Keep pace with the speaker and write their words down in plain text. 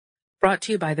Brought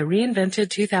to you by the reinvented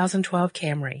 2012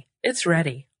 Camry. It's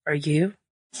ready. Are you?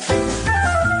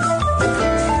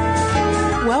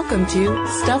 Welcome to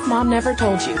Stuff Mom Never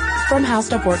Told You from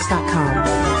HowStuffWorks.com.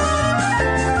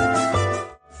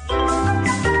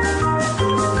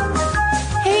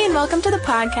 Hey, and welcome to the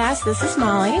podcast. This is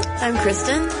Molly. I'm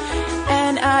Kristen.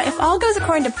 And if all goes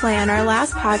according to plan, our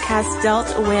last podcast dealt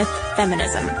with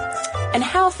feminism. And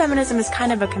how feminism is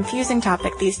kind of a confusing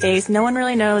topic these days. No one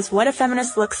really knows what a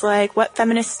feminist looks like, what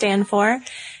feminists stand for.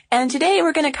 And today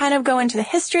we're going to kind of go into the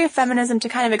history of feminism to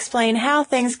kind of explain how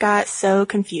things got so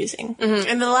confusing. Mm-hmm.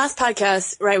 In the last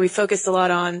podcast, right, we focused a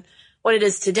lot on what it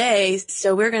is today.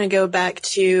 So we're going to go back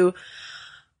to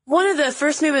one of the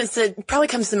first movements that probably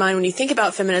comes to mind when you think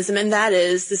about feminism, and that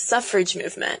is the suffrage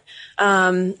movement.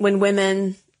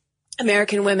 When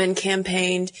American women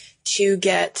campaigned to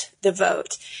get the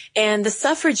vote. And the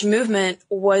suffrage movement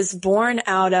was born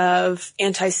out of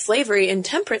anti-slavery and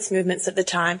temperance movements at the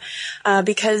time,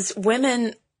 because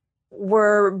women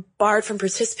were barred from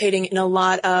participating in a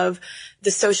lot of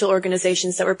the social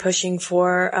organizations that were pushing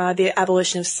for the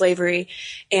abolition of slavery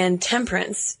and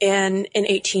temperance. And in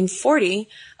 1840,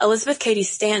 Elizabeth Cady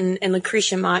Stanton and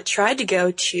Lucretia Mott tried to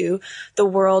go to the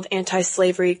World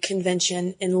Anti-Slavery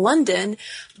Convention in London,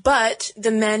 but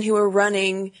the men who were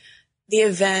running the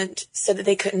event said that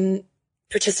they couldn't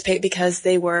participate because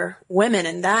they were women,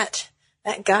 and that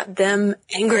got them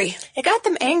angry. It got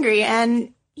them angry,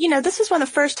 and you know, this was one of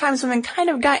the first times women kind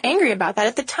of got angry about that.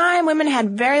 At the time, women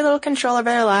had very little control over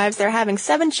their lives. They were having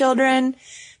 7 children.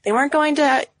 They weren't going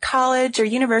to college or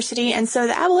university. And so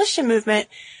the abolition movement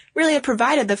really had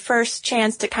provided the first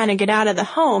chance to kind of get out of the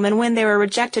home. And when they were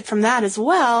rejected from that as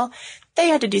well, they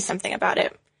had to do something about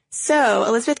it. So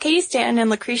Elizabeth Cady Stanton and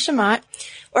Lucretia Mott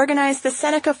organized the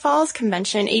Seneca Falls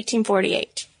Convention in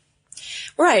 1848.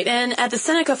 Right. And at the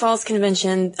Seneca Falls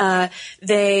Convention,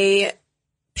 they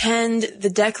penned the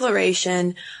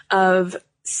Declaration of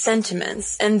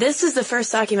Sentiments. And this is the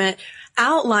first document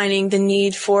outlining the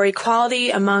need for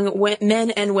equality among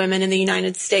men and women in the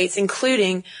United States,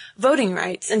 including voting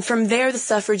rights. And from there, the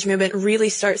suffrage movement really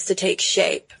starts to take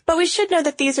shape. But we should know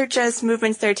that these are just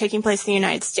movements that are taking place in the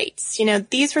United States. You know,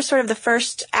 these were sort of the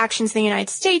first actions in the United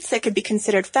States that could be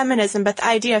considered feminism, but the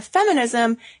idea of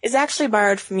feminism is actually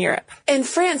borrowed from Europe. In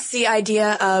France, the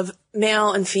idea of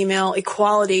male and female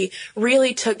equality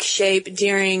really took shape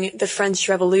during the French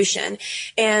Revolution.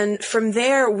 And from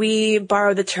there, we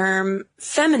borrow the term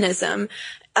feminism,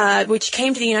 which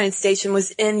came to the United States and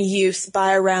was in use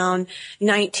by around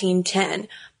 1910.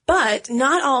 But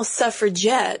not all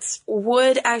suffragettes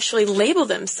would actually label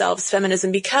themselves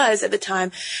feminism, because at the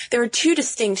time there were two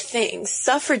distinct things.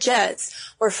 Suffragettes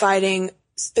were fighting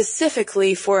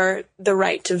specifically for the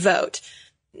right to vote.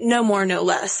 No more, no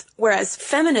less. Whereas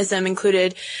feminism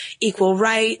included equal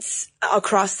rights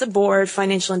across the board,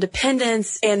 financial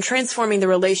independence, and transforming the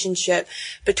relationship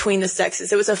between the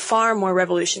sexes. It was a far more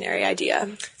revolutionary idea.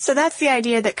 So that's the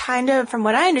idea that kind of, from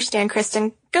what I understand,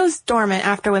 Kristen, goes dormant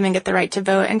after women get the right to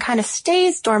vote and kind of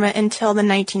stays dormant until the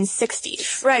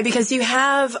 1960s. Right, because you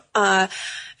have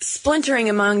splintering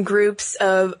among groups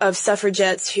of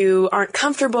suffragettes who aren't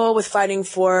comfortable with fighting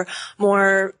for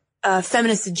more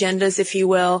feminist agendas, if you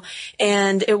will.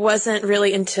 And it wasn't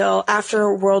really until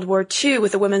after World War II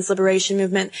with the women's liberation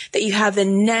movement that you have the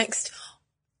next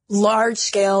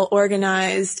large-scale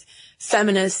organized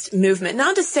feminist movement.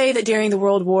 Not to say that during the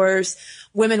World Wars,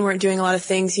 women weren't doing a lot of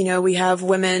things. You know, we have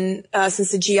women,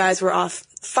 since the GIs were off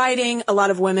fighting, a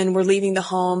lot of women were leaving the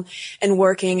home and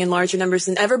working in larger numbers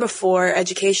than ever before.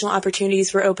 Educational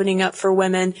opportunities were opening up for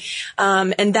women.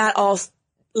 And that all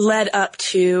led up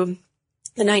to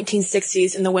the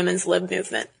 1960s and the women's lib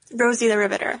movement. Rosie the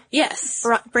Riveter. Yes.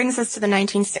 Brings us to the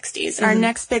 1960s. Mm-hmm. Our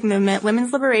next big movement,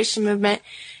 women's liberation movement.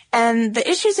 And the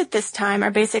issues at this time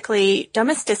are basically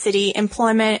domesticity,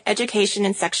 employment, education,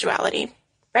 and sexuality.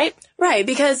 Right? Right.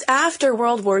 Because after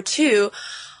World War II,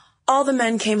 all the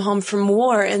men came home from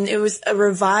war, and it was a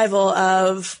revival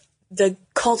of the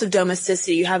cult of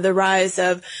domesticity. You have the rise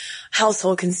of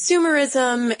household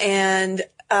consumerism and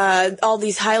all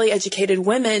these highly educated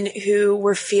women who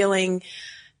were feeling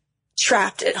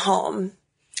trapped at home.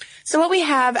 So what we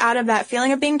have out of that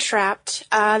feeling of being trapped,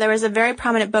 there was a very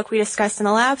prominent book we discussed in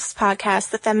the last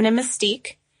podcast, The Feminine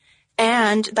Mystique,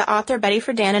 and the author Betty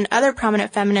Friedan and other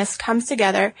prominent feminists comes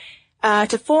together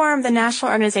to form the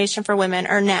National Organization for Women,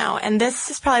 or NOW. And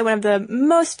this is probably one of the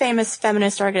most famous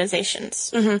feminist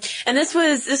organizations. Mm-hmm. And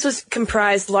this was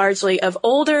comprised largely of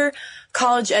older,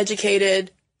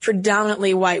 college-educated,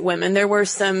 predominantly white women. There were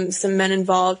some men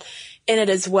involved in it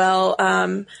as well.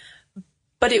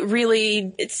 But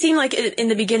it seemed like in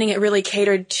the beginning it really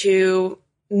catered to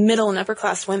middle and upper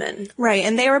class women. Right.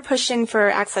 And they were pushing for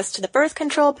access to the birth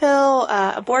control pill,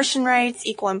 abortion rights,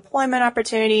 equal employment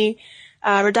opportunity,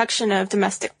 reduction of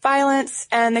domestic violence,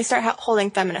 and they start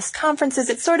holding feminist conferences.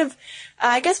 It's sort of,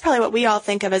 I guess, probably what we all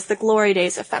think of as the glory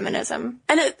days of feminism.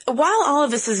 And while all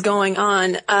of this is going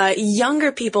on,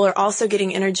 younger people are also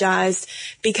getting energized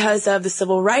because of the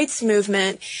civil rights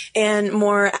movement and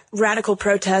more radical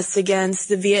protests against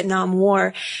the Vietnam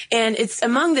War. And it's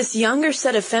among this younger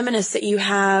set of feminists that you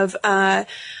have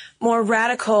more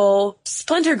radical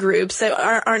splinter groups that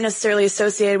aren't necessarily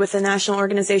associated with the National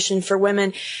Organization for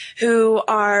Women, who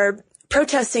are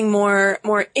protesting more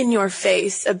in your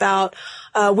face about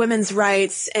women's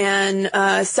rights and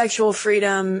sexual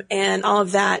freedom and all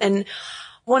of that. And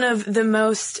one of the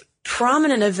most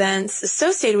prominent events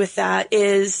associated with that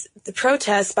is the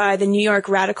protest by the New York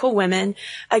radical women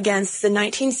against the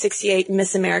 1968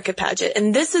 Miss America pageant.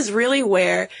 And this is really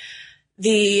where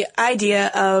the idea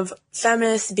of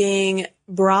feminists being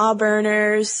bra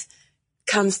burners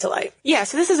comes to light. Yeah,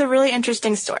 so this is a really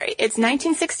interesting story. It's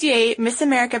 1968 Miss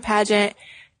America pageant,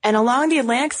 and along the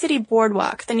Atlantic City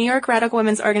boardwalk, the New York Radical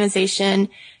Women's Organization,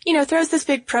 throws this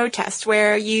big protest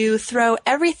where you throw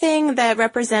everything that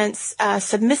represents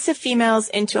submissive females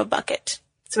into a bucket.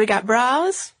 So we got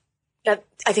bras. Got,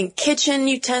 I think, kitchen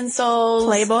utensils.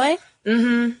 Playboy.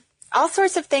 Mm-hmm. All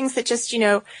sorts of things that just,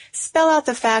 spell out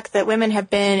the fact that women have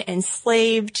been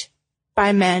enslaved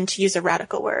by men, to use a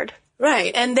radical word.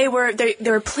 Right. And they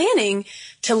were planning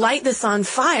to light this on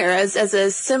fire as a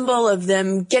symbol of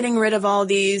them getting rid of all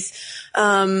these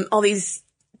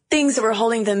things that were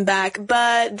holding them back.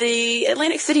 But the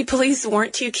Atlantic City police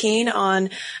weren't too keen on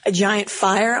a giant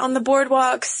fire on the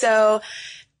boardwalk, so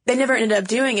they never ended up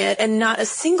doing it, and not a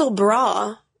single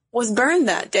bra was burned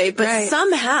that day. But right.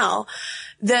 Somehow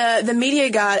the media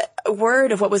got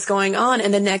word of what was going on,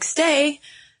 and the next day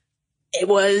it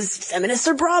was feminists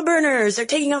are bra burners. They're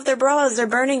taking off their bras. They're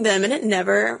burning them. And it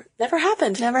never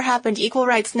happened. Never happened. Equal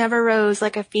rights never rose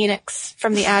like a phoenix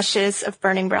from the ashes of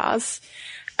burning bras.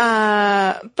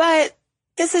 But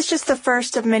this is just the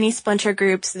first of many splinter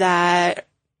groups that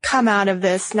come out of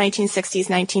this 1960s,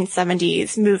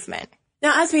 1970s movement.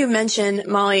 Now, as we mentioned,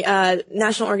 Molly,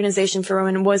 National Organization for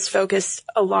Women was focused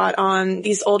a lot on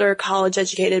these older,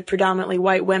 college-educated, predominantly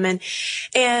white women.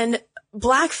 And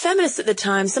Black feminists at the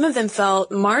time, some of them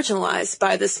felt marginalized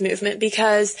by this movement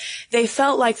because they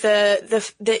felt like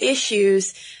the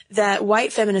issues that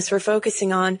white feminists were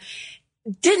focusing on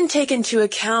didn't take into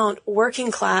account working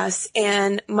class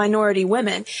and minority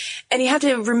women. And you have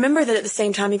to remember that at the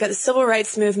same time, you've got the civil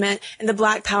rights movement and the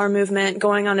Black Power movement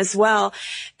going on as well.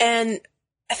 And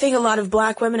I think a lot of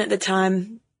Black women at the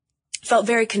time felt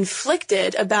very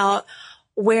conflicted about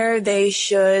where they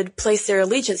should place their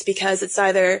allegiance, because it's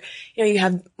either, you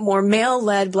have more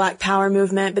male-led Black Power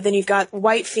movement, but then you've got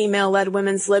white female-led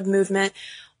women's lib movement.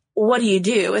 What do you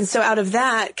do? And so out of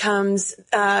that comes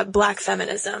Black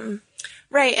feminism.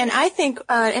 Right. And I think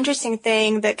an interesting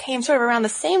thing that came sort of around the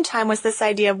same time was this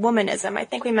idea of womanism. I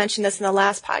think we mentioned this in the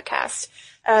last podcast.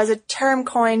 As a term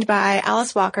coined by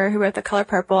Alice Walker, who wrote The Color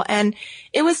Purple, and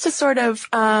it was to sort of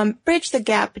bridge the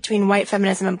gap between white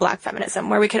feminism and Black feminism,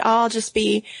 where we could all just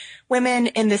be women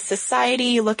in this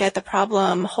society, look at the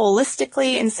problem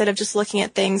holistically instead of just looking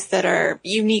at things that are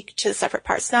unique to the separate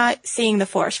parts, not seeing the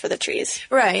forest for the trees.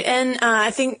 Right. And I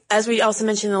think, as we also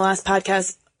mentioned in the last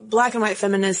podcast, Black and white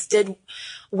feminists did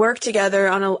work together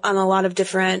on a lot of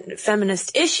different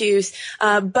feminist issues,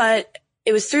 but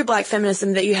it was through Black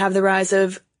feminism that you have the rise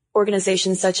of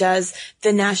organizations such as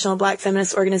the National Black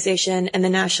Feminist Organization and the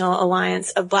National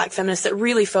Alliance of Black Feminists that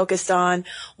really focused on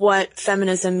what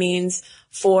feminism means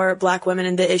for Black women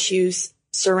and the issues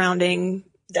surrounding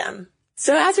them.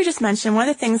 So as we just mentioned, one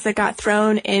of the things that got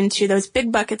thrown into those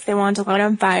big buckets they wanted to light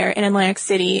on fire in Atlantic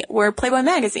City were Playboy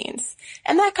magazines.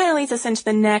 And that kind of leads us into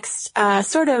the next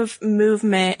sort of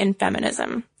movement in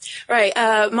feminism. Right.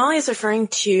 Molly is referring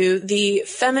to the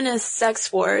feminist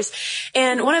sex wars.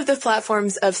 And one of the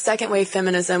platforms of second wave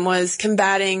feminism was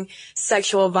combating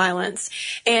sexual violence.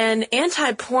 And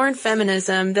anti-porn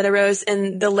feminism that arose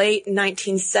in the late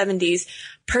 1970s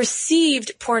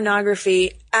perceived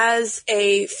pornography as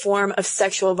a form of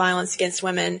sexual violence against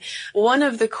women. One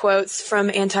of the quotes from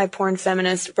anti-porn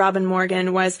feminist Robin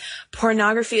Morgan was,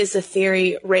 "Pornography is the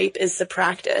theory, rape is the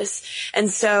practice."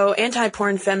 And so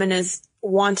anti-porn feminists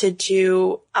wanted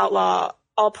to outlaw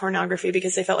all pornography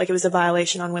because they felt like it was a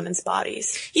violation on women's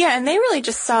bodies. Yeah, and they really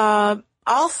just saw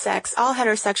all sex, all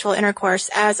heterosexual intercourse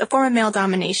as a form of male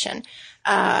domination.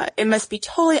 It must be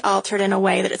totally altered in a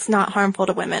way that it's not harmful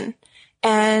to women.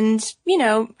 And,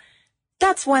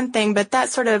 that's one thing, but that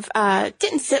sort of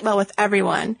didn't sit well with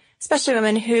everyone. especially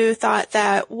women who thought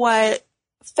that what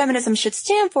feminism should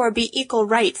stand for would be equal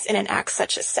rights in an act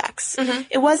such as sex. Mm-hmm.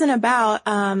 It wasn't about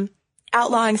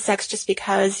outlawing sex just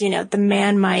because, the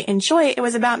man might enjoy it. It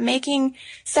was about making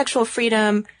sexual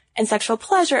freedom and sexual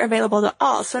pleasure available to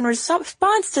all. So in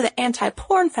response to the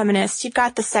anti-porn feminists, you've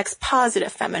got the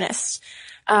sex-positive feminists,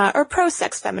 or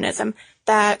pro-sex feminism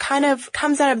that kind of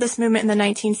comes out of this movement in the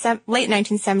late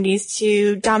 1970s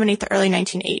to dominate the early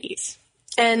 1980s.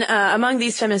 And among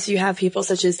these feminists, you have people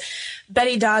such as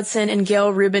Betty Dodson and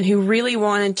Gail Rubin, who really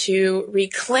wanted to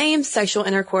reclaim sexual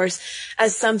intercourse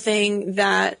as something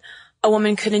that a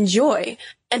woman could enjoy.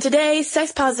 And today,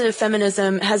 sex-positive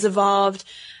feminism has evolved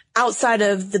outside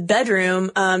of the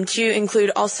bedroom to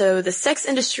include also the sex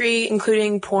industry,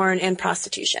 including porn and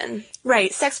prostitution.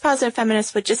 Right. Sex-positive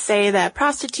feminists would just say that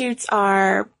prostitutes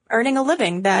are earning a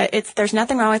living, that there's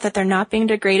nothing wrong with it, they're not being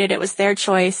degraded, it was their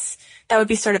choice. That would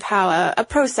be sort of how a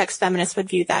pro-sex feminist would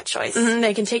view that choice. Mm-hmm.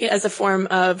 They can take it as a form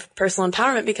of personal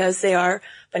empowerment because they are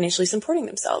financially supporting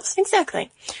themselves. Exactly.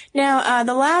 Now,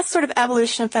 the last sort of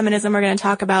evolution of feminism we're going to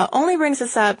talk about only brings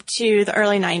us up to the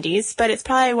early 90s, but it's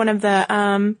probably one of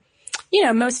the,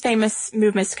 most famous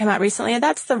movements to come out recently, and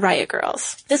that's the Riot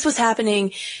Girls. This was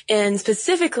happening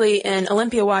specifically in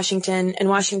Olympia, Washington, and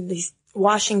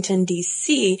Washington,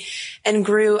 D.C., and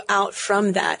grew out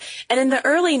from that. And in the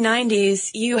early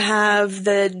 90s, you have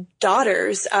the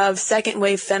daughters of second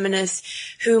wave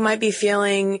feminists who might be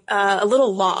feeling a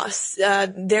little lost.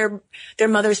 Their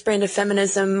mother's brand of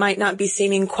feminism might not be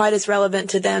seeming quite as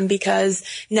relevant to them because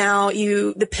now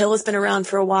the pill has been around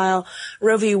for a while.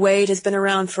 Roe v. Wade has been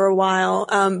around for a while.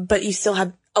 But you still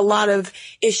have a lot of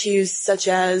issues such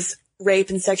as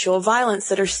rape and sexual violence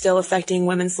that are still affecting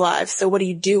women's lives. So what do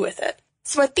you do with it?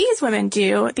 So what these women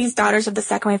do, these daughters of the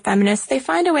second wave feminists, they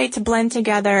find a way to blend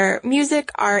together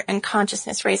music, art, and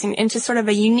consciousness raising into sort of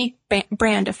a unique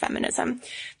brand of feminism.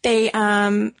 They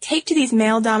take to these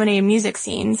male-dominated music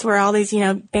scenes where all these,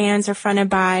 bands are fronted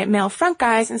by male front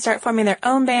guys and start forming their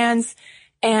own bands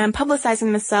and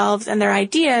publicizing themselves and their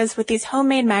ideas with these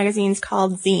homemade magazines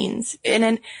called zines.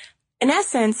 And in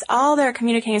essence, all they're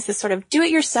communicating is this sort of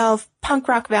do-it-yourself punk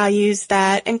rock values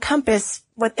that encompass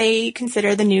what they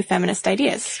consider the new feminist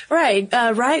ideas. Right.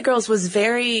 Riot Girls was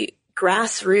very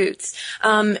grassroots.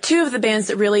 Two of the bands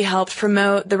that really helped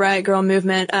promote the Riot Girl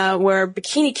movement were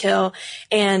Bikini Kill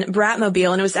and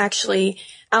Bratmobile, and it was actually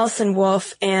Allison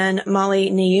Wolfe and Molly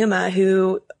Neuma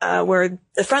who were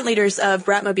the front leaders of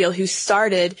Bratmobile, who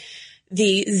started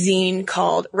the zine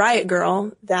called Riot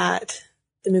Girl that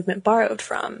the movement borrowed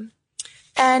from.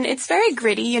 And it's very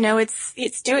gritty,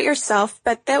 it's do it yourself,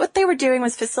 but what they were doing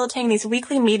was facilitating these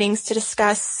weekly meetings to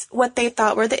discuss what they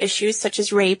thought were the issues such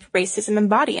as rape, racism, and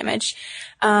body image.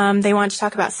 They wanted to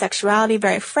talk about sexuality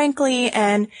very frankly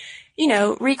and,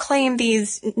 reclaim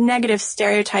these negative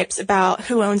stereotypes about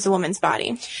who owns a woman's body.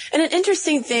 And an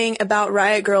interesting thing about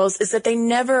Riot Girls is that they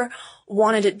never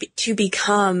wanted it to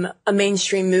become a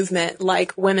mainstream movement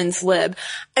like Women's Lib.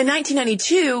 In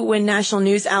 1992, when national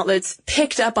news outlets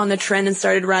picked up on the trend and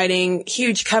started writing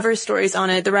huge cover stories on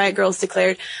it, the Riot Girls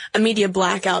declared a media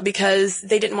blackout because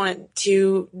they didn't want it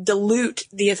to dilute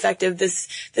the effect of this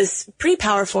pretty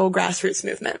powerful grassroots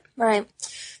movement. Right.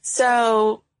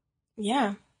 So,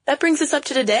 yeah. That brings us up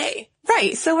to today.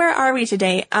 Right. So where are we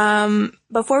today?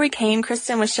 Before we came,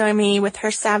 Kristen was showing me with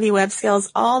her savvy web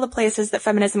skills all the places that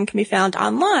feminism can be found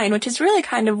online, which is really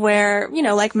kind of where,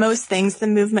 like most things, the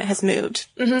movement has moved.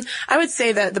 Mm-hmm. I would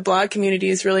say that the blog community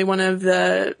is really one of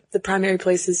the primary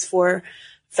places for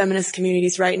feminist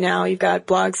communities right now. You've got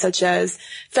blogs such as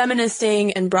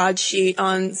Feministing and Broadsheet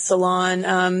on Salon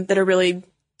that are really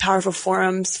powerful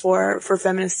forums for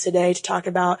feminists today to talk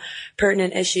about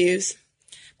pertinent issues.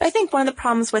 But I think one of the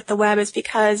problems with the web is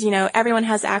because, everyone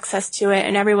has access to it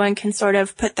and everyone can sort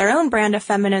of put their own brand of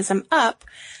feminism up.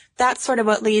 That's sort of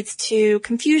what leads to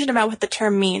confusion about what the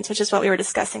term means, which is what we were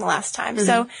discussing last time. Mm-hmm.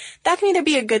 So that can either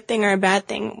be a good thing or a bad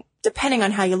thing, depending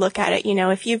on how you look at it.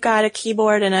 If you've got a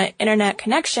keyboard and an internet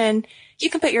connection,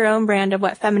 you can put your own brand of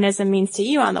what feminism means to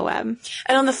you on the web.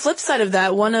 And on the flip side of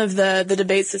that, one of the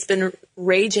debates that's been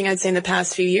raging, I'd say, in the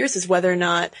past few years is whether or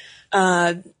not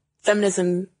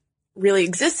feminism really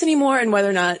exists anymore and whether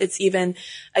or not it's even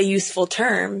a useful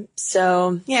term.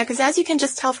 So yeah, because as you can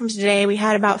just tell from today, we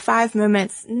had about 5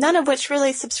 movements, none of which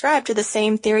really subscribe to the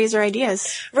same theories or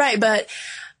ideas. Right, but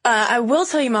I will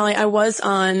tell you, Molly, I was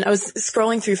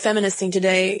scrolling through Feministing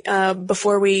today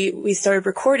before we started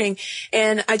recording,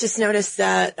 and I just noticed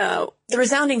that the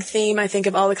resounding theme, I think,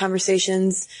 of all the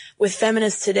conversations with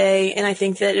feminists today, and I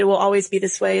think that it will always be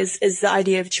this way, is the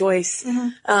idea of choice.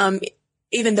 Mm-hmm.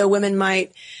 Even though women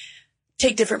might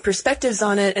take different perspectives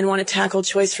on it and want to tackle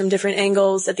choice from different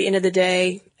angles. At the end of the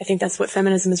day, I think that's what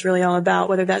feminism is really all about,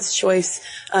 whether that's choice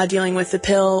dealing with the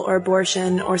pill or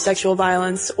abortion or sexual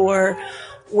violence or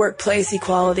workplace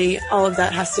equality. All of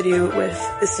that has to do with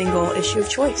the single issue of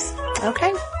choice.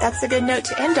 Okay, that's a good note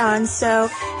to end on. So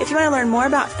if you want to learn more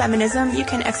about feminism, you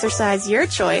can exercise your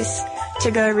choice to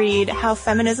go read How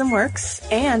Feminism Works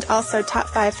and also Top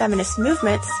 5 Feminist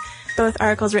Movements, both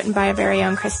articles written by our very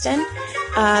own Kristen.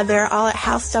 They're all at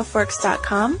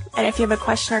howstuffworks.com. And if you have a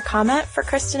question or comment for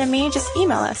Kristen and me, just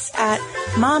email us at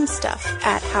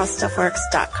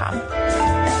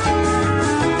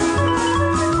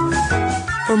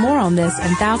momstuff@howstuffworks.com. For more on this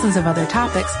and thousands of other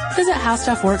topics, visit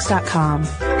howstuffworks.com.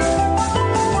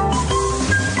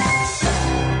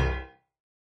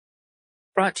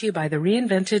 Brought to you by the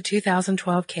reinvented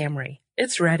 2012 Camry.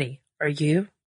 It's ready. Are you?